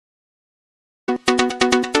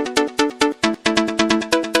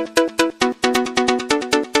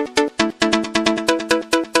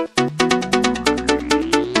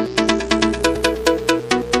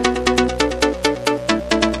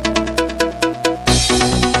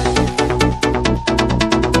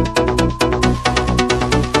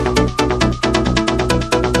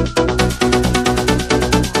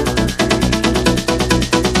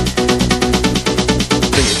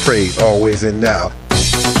always and now.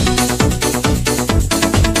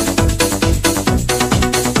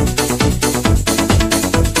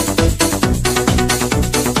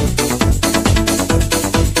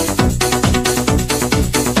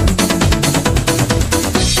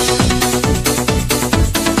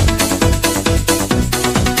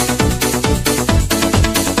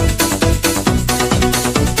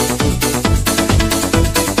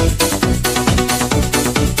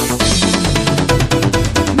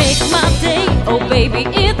 Baby,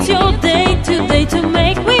 it's your day today to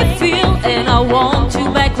make me feel, and I want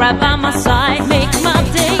you back right by my side. Make my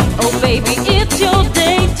day, oh baby, it's your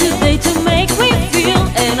day today to make me feel,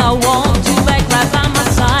 and I want you back right by my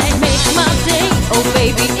side. Make my day, oh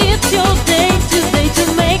baby, it's your day today to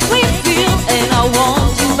make me feel, and I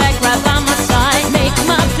want you back right by my side. Make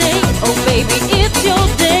my day, oh baby, it's your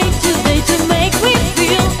day today to make me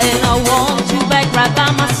feel, and I want you back right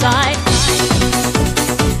by my side.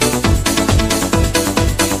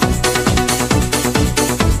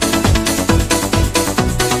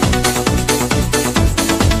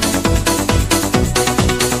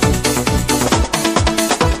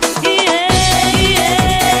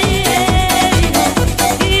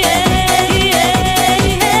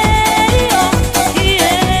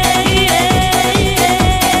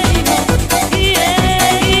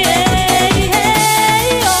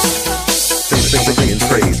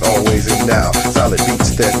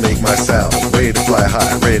 That make my sound ready to fly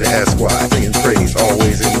high, ready to ask why. Singing praise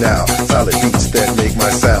always and now. Solid beats that make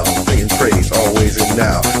my sound. Singing praise always and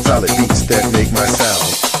now. Solid beats that make my sound.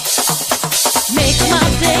 Make my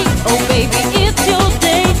day, oh baby, it's your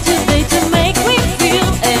day today to make me feel,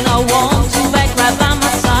 and I want you back right by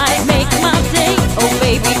my side. Make my day, oh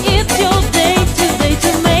baby, it's your day today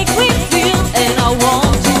to make me feel, and I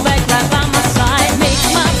want you back right by my side. Make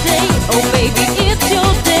my day, oh baby, it's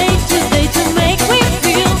your day today to make me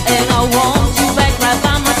feel, and I want you back right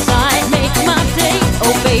by my side. Make my day,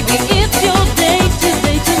 oh baby, it's your day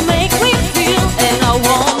today to make me feel, and I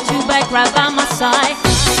want you back right by my side.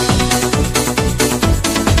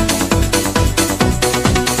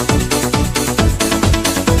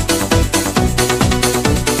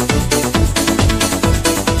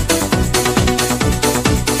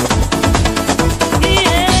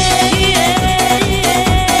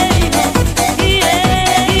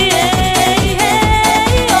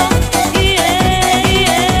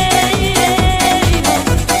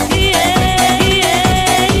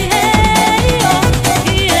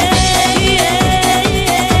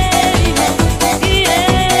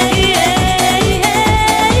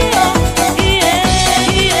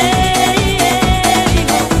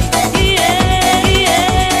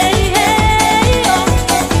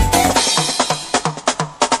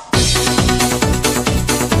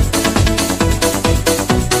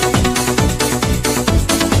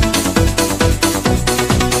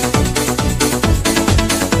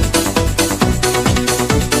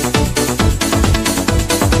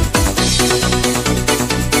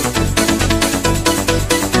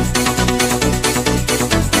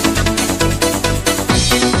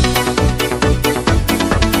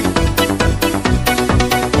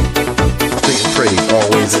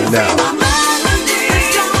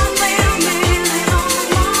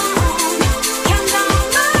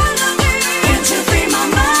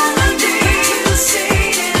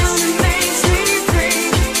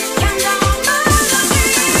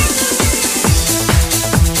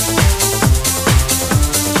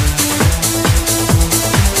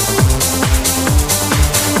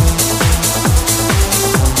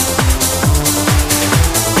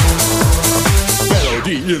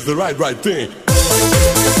 Is the right thing.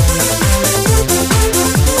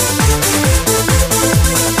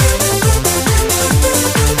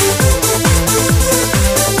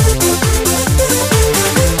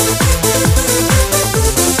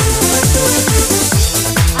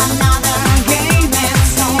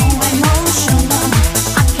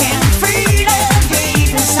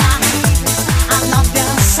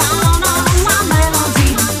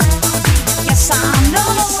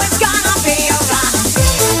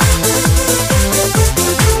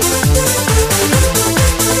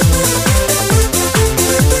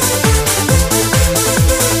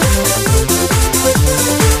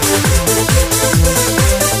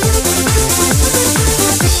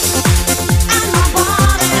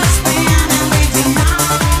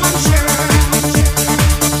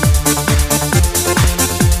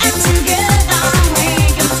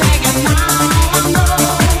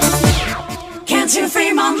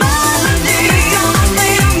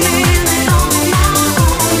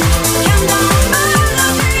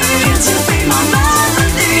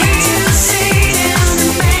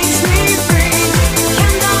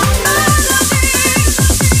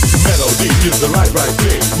 the right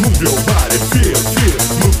thing. Move your body, feel.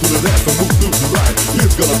 Move to the left and move to the right.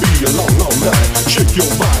 It's gonna be a long night. Shake your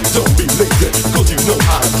body, don't be lazy, cause you know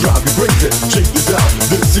how to drive you crazy. Check this out,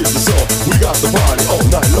 this is the song. We got the party all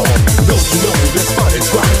night long. Don't you know this body's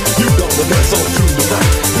right? You gonna dance all through the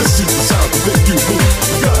night. This is the sound to make you move.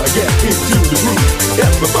 You gotta get into the groove.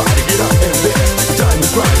 Everybody get up and dance. The time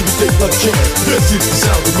is right, you take a chance. This is the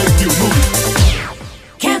sound to make you move.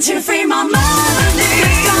 Can't you feel my melody?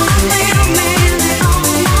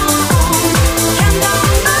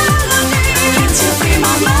 Can't you feel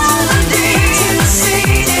my melody? Can't see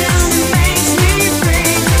it makes me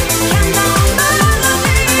free.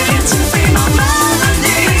 Can't you feel my melody?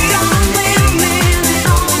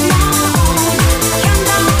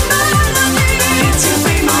 Can't you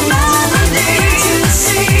feel my melody? Can't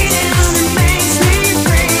see it makes me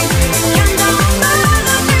free.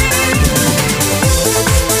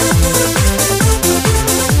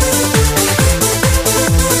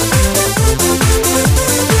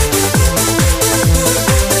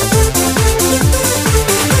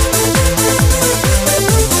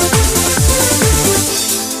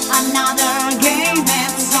 Another game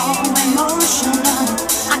that's so emotional.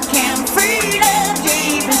 I can't feel it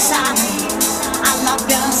deep inside me. I love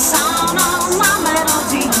the sound of my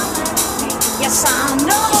melody. Yes, I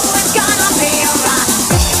know it's gonna be alright.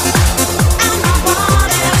 And my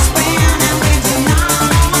body's spinning with you now,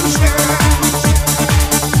 I'm sure.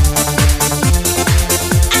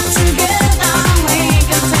 And together we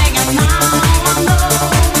can take it now, I know.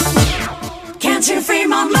 Can't you feel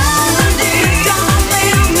my melody?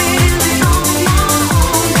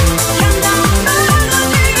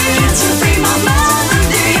 Can't you feel my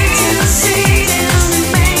melody? Can't see it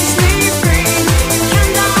makes me free.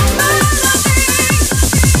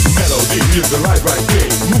 Melody is the right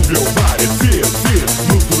thing. Move your body, feel.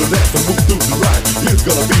 Move to the left and move to the right. It's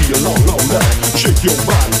gonna be a long night. Shake your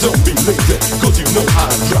body, don't be lazy, cause you know how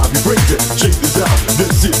to drive you crazy. Check this out,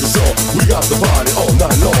 this is the song. We got the party all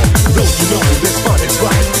night long. Don't you know this body's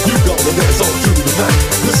right? You gonna dance all through the night.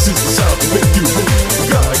 This is the sound to make you move. You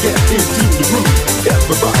gotta get into the groove.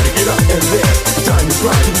 Everybody get up and dance. The time is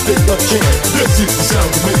right, you take a chance. This is the sound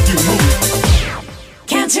to make you move.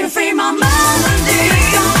 Can't you feel my melody?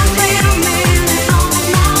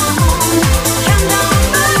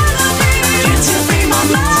 Can't you feel my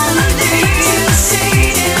melody? Can't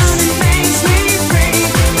see it makes me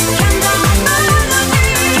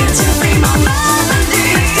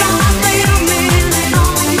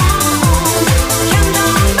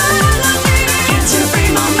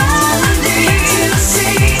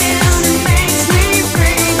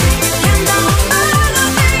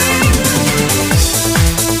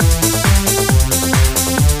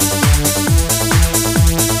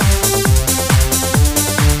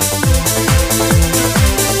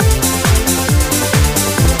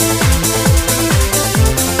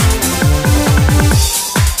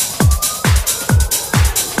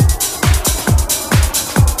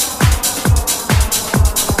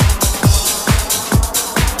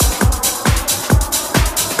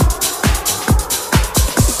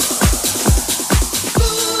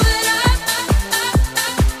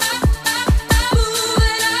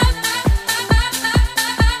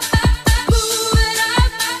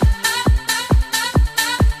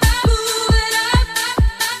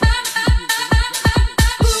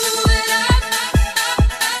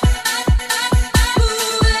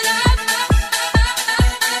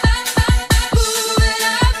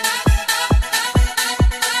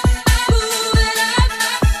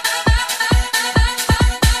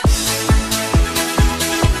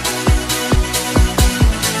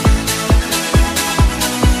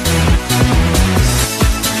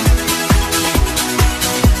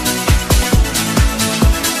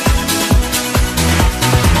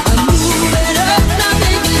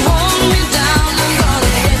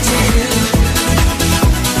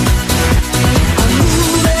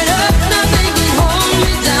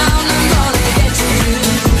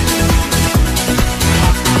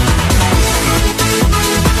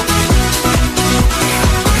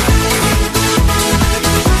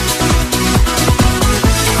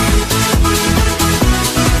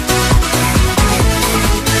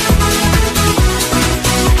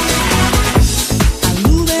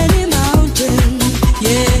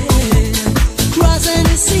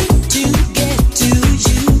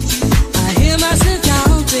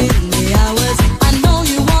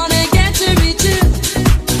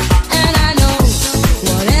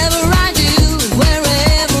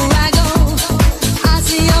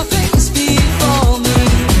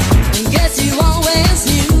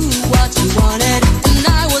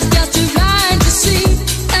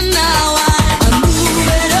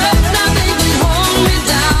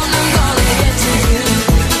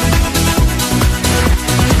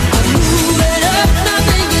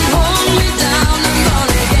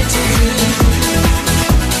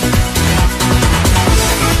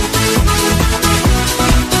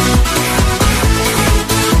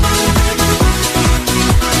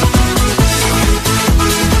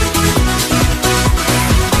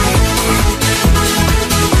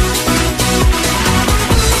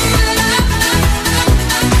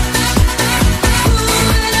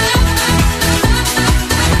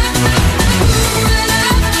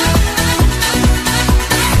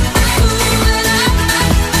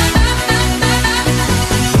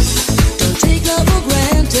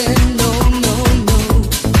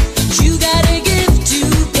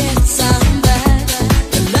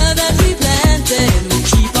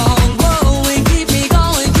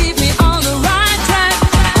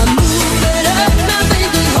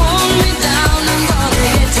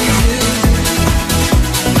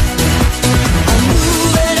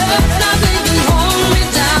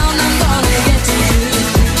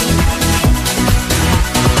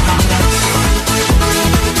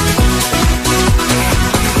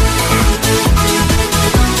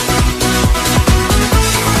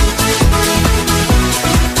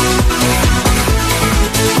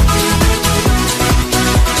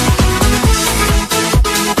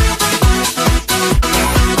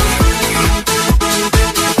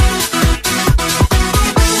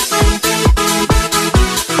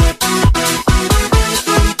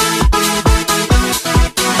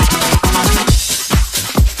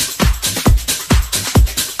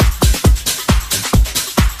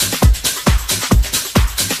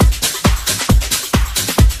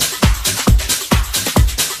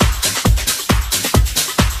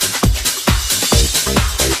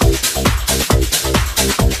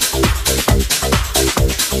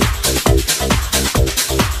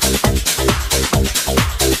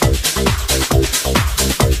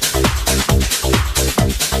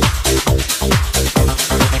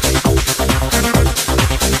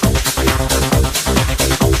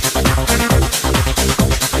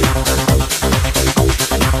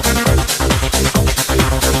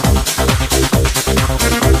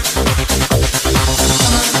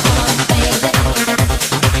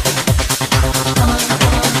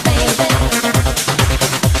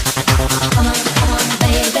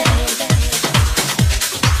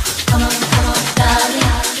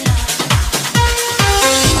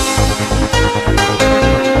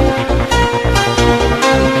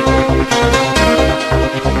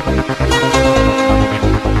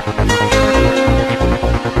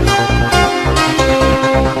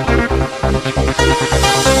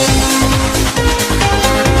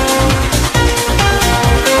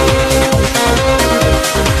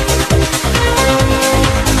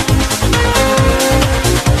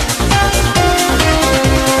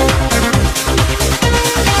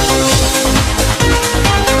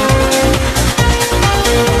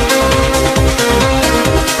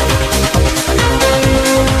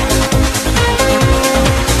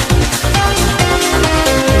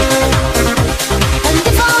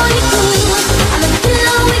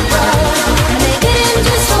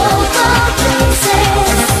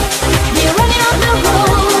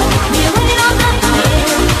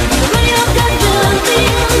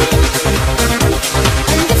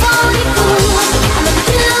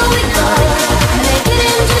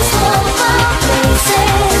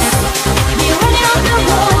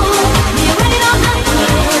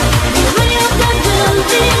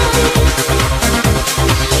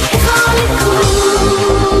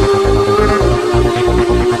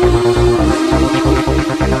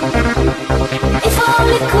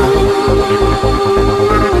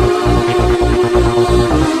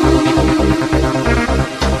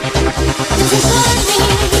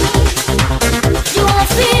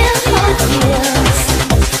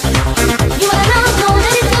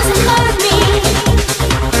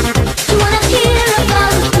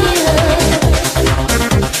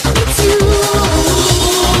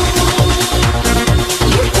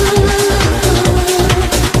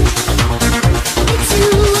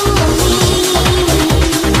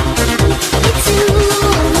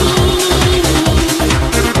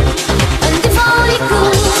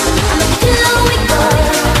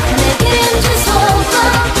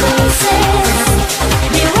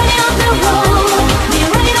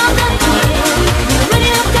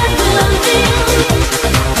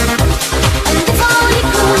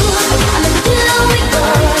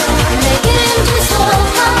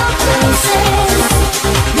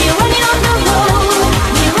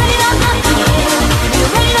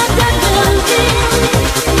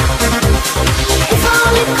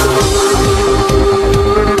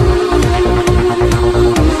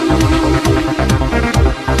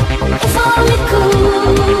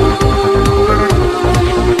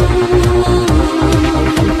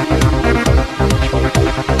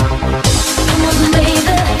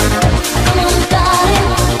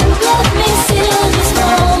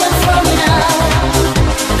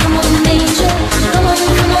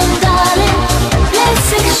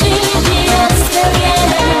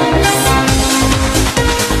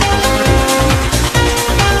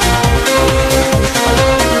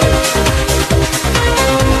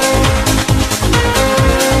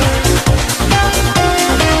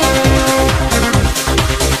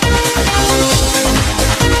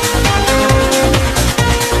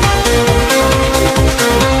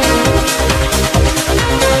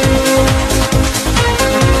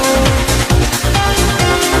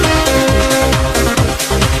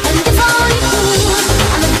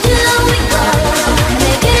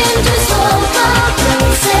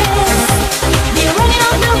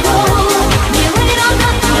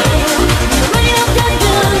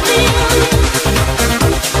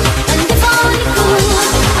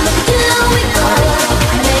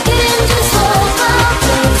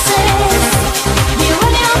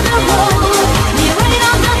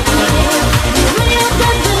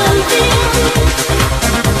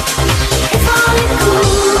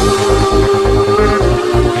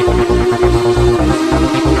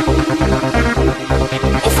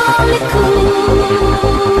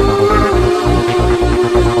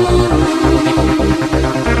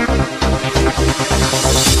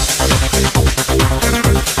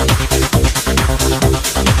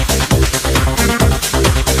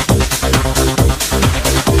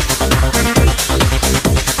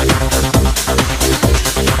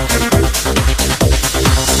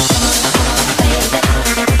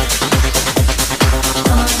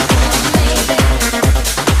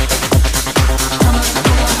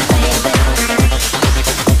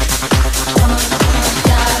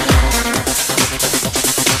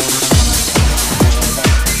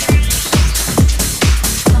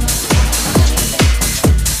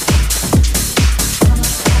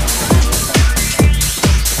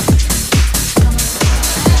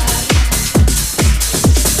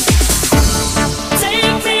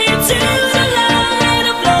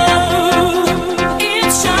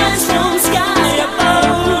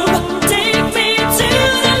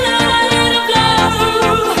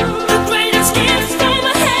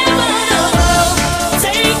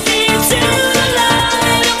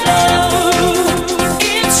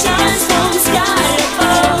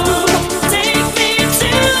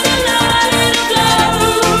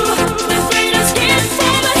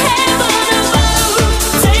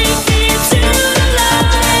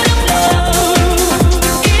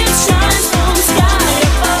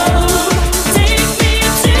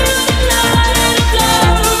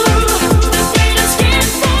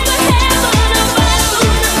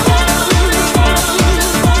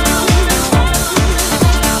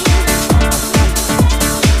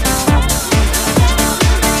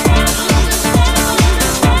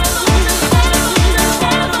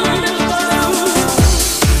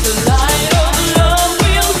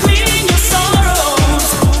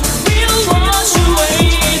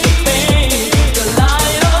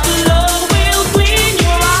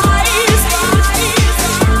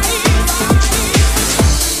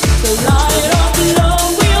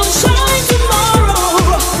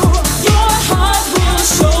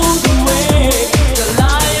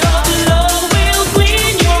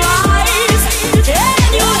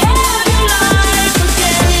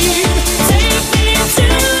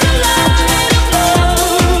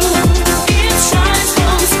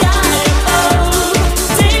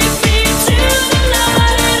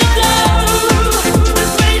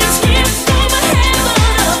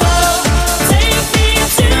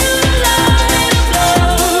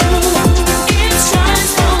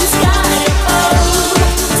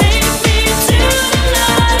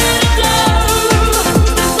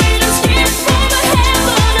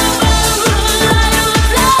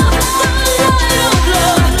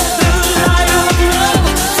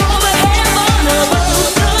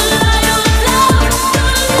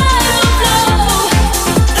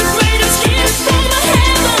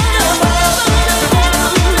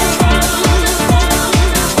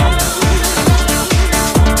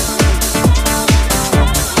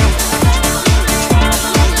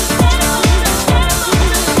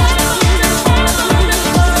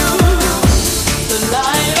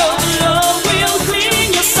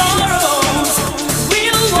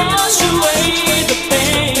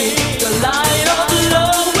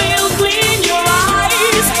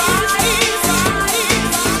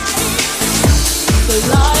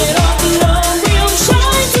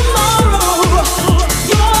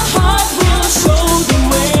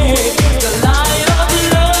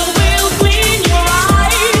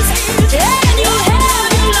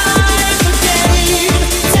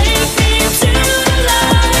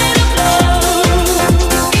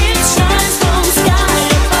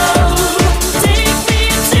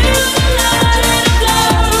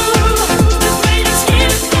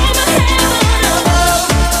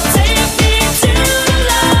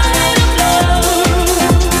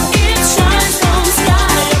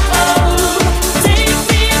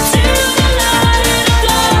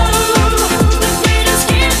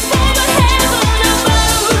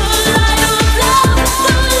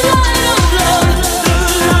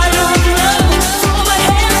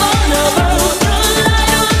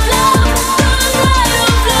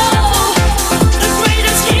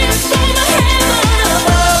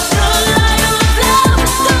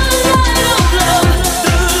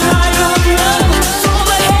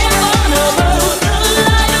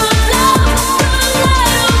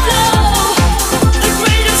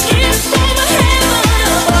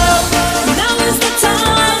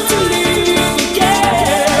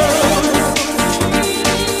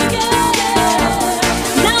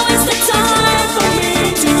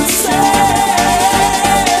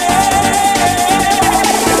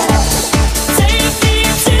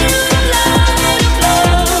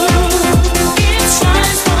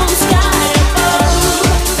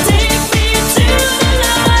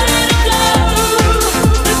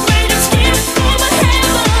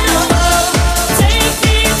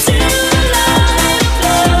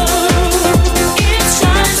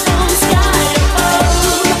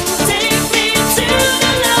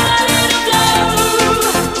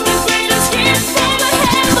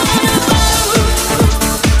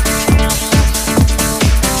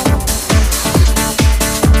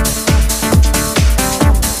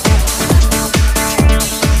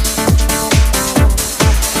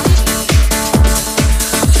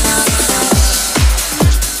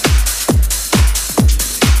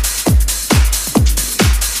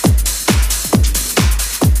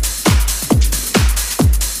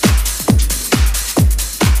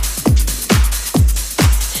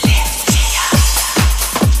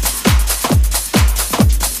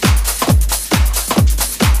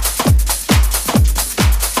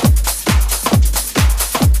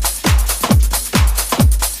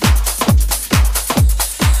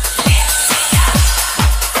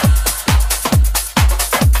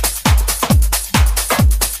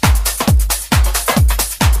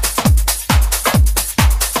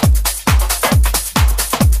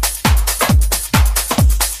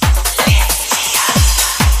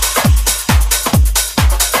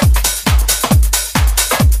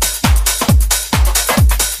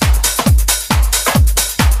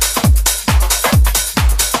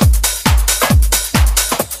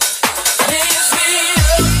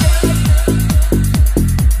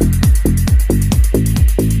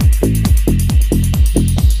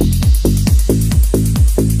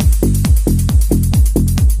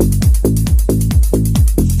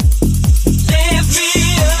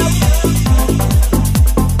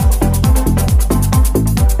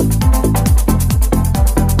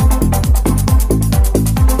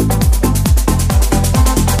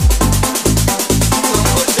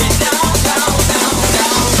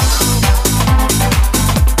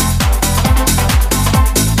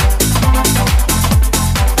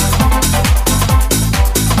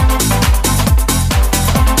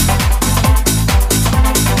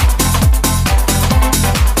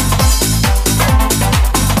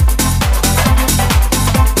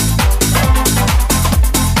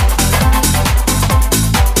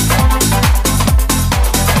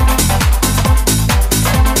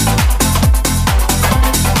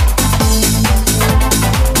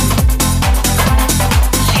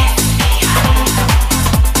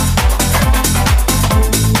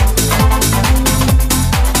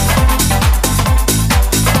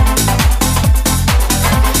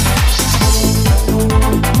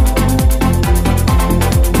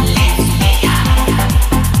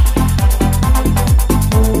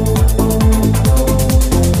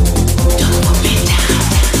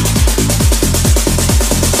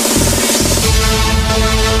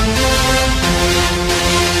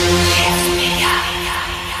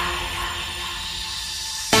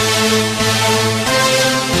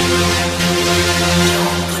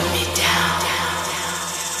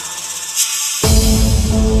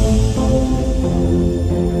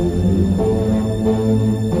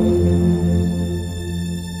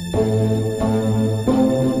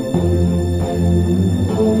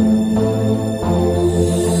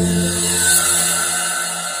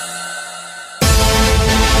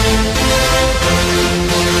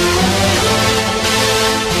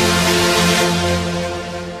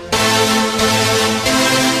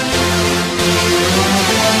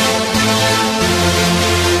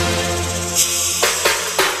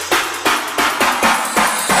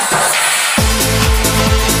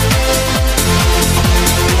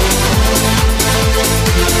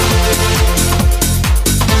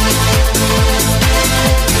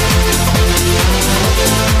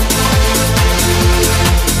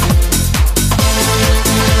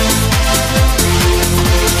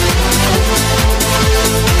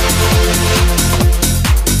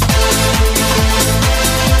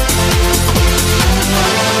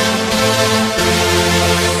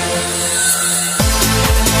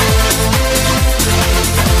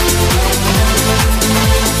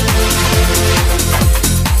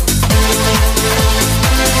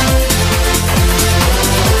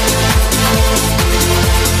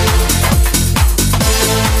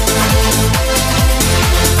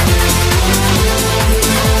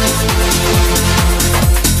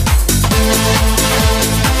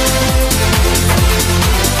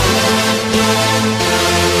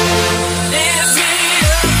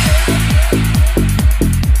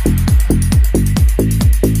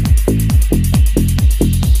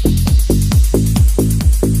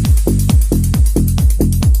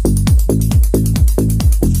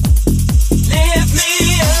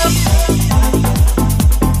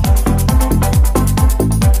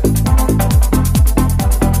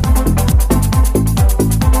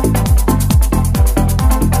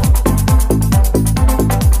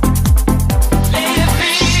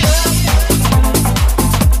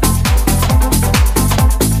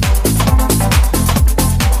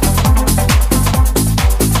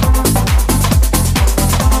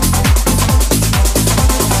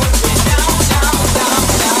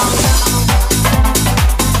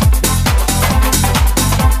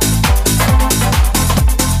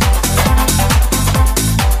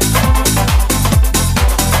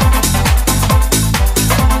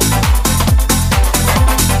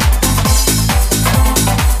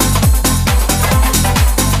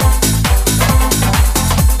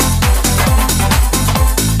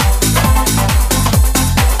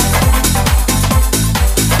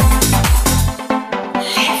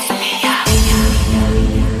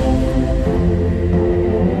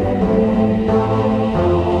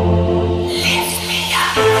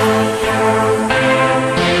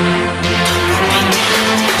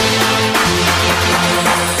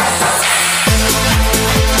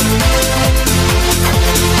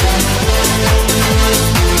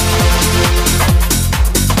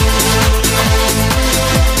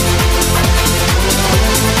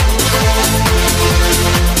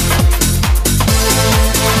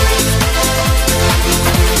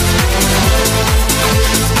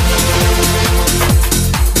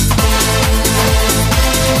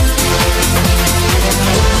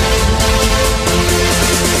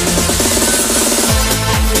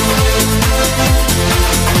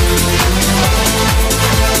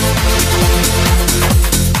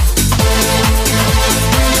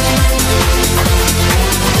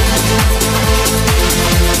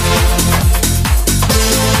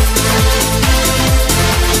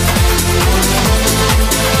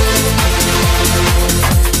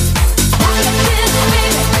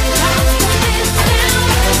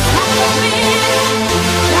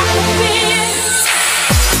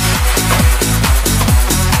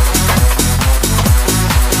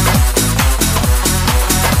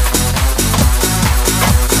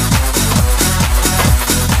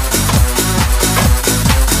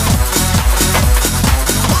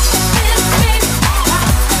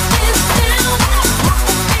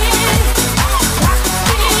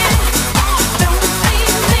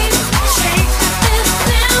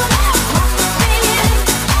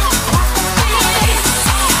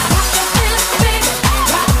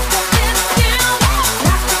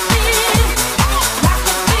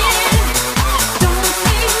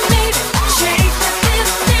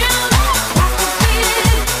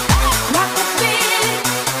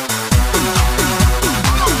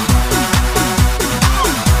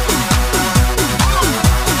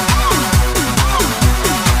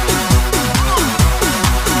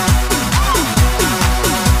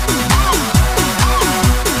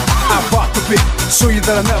spit, show you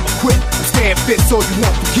that I never quit. Stand fit so you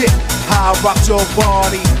won't forget how I rock your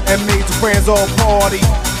body and made your friends all party.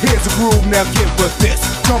 Here's a groove, now get with this.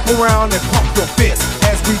 Jump around and pump your fist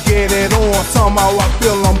as we get it on. Somehow I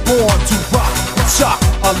feel I'm born to rock and shock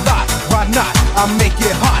a lot. Why not? I make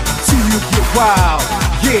it hot till you get wild.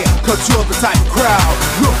 Yeah, cause you're the type of crowd.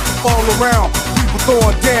 Look all around, people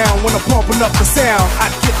throwing down when I'm pumping up the sound. I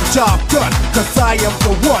get the job done, cause I am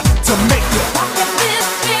the one to make it. Rock with this,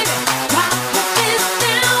 baby. Rock with this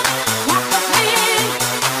down. Rock with me.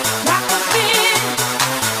 Rock with me.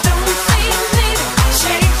 Don't say maybe.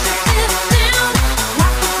 Shake this down.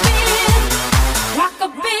 Rock with me. Rock a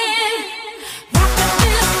bit. Rock with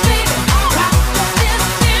this, baby. Rock with this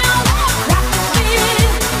down. Rock with me.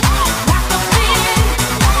 Rock a bit.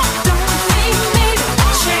 Don't say maybe.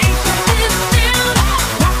 Shake this down.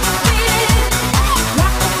 Rock with me.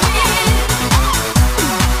 Rock with me.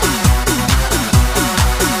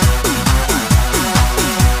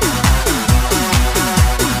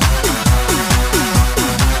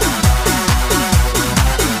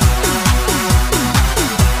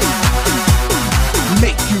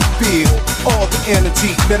 Make you feel all the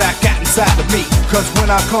energy that I got inside of me. Cause when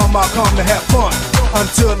I come to have fun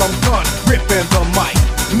until I'm done ripping the mic,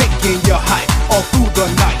 making you hype all through the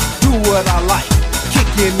night. Do what I like,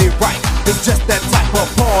 kicking it right. It's just that type of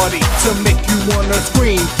party to make you wanna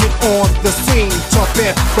scream. Get on the scene, jump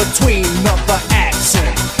in between other action.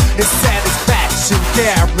 It's satisfaction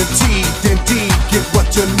guaranteed. Indeed, get what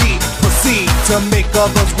you need. Proceed to make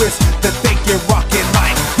others wish that they can rock it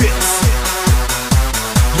like this.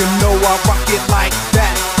 You know I rock it like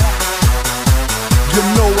that. You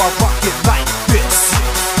know I rock it like this.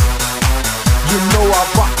 You know I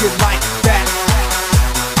rock it like